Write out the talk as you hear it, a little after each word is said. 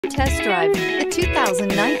Test drive the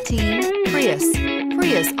 2019 Prius.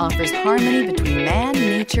 Prius offers harmony between man,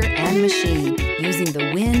 nature, and machine. Using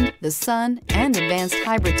the wind, the sun, and advanced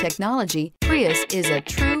hybrid technology, Prius is a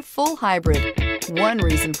true full hybrid. One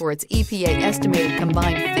reason for its EPA estimated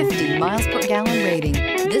combined 50 miles per gallon rating.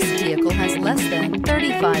 This vehicle has less than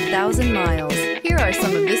 35,000 miles. Here are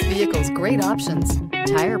some of this vehicle's great options: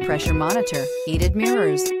 tire pressure monitor, heated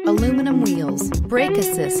mirrors, aluminum wheels, brake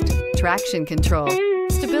assist, traction control,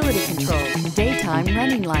 stability control, daytime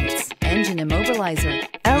running lights, engine immobilizer,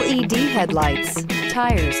 LED headlights,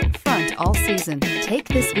 tires, front all season. Take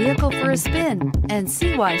this vehicle for a spin and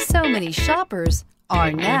see why so many shoppers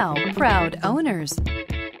are now proud owners.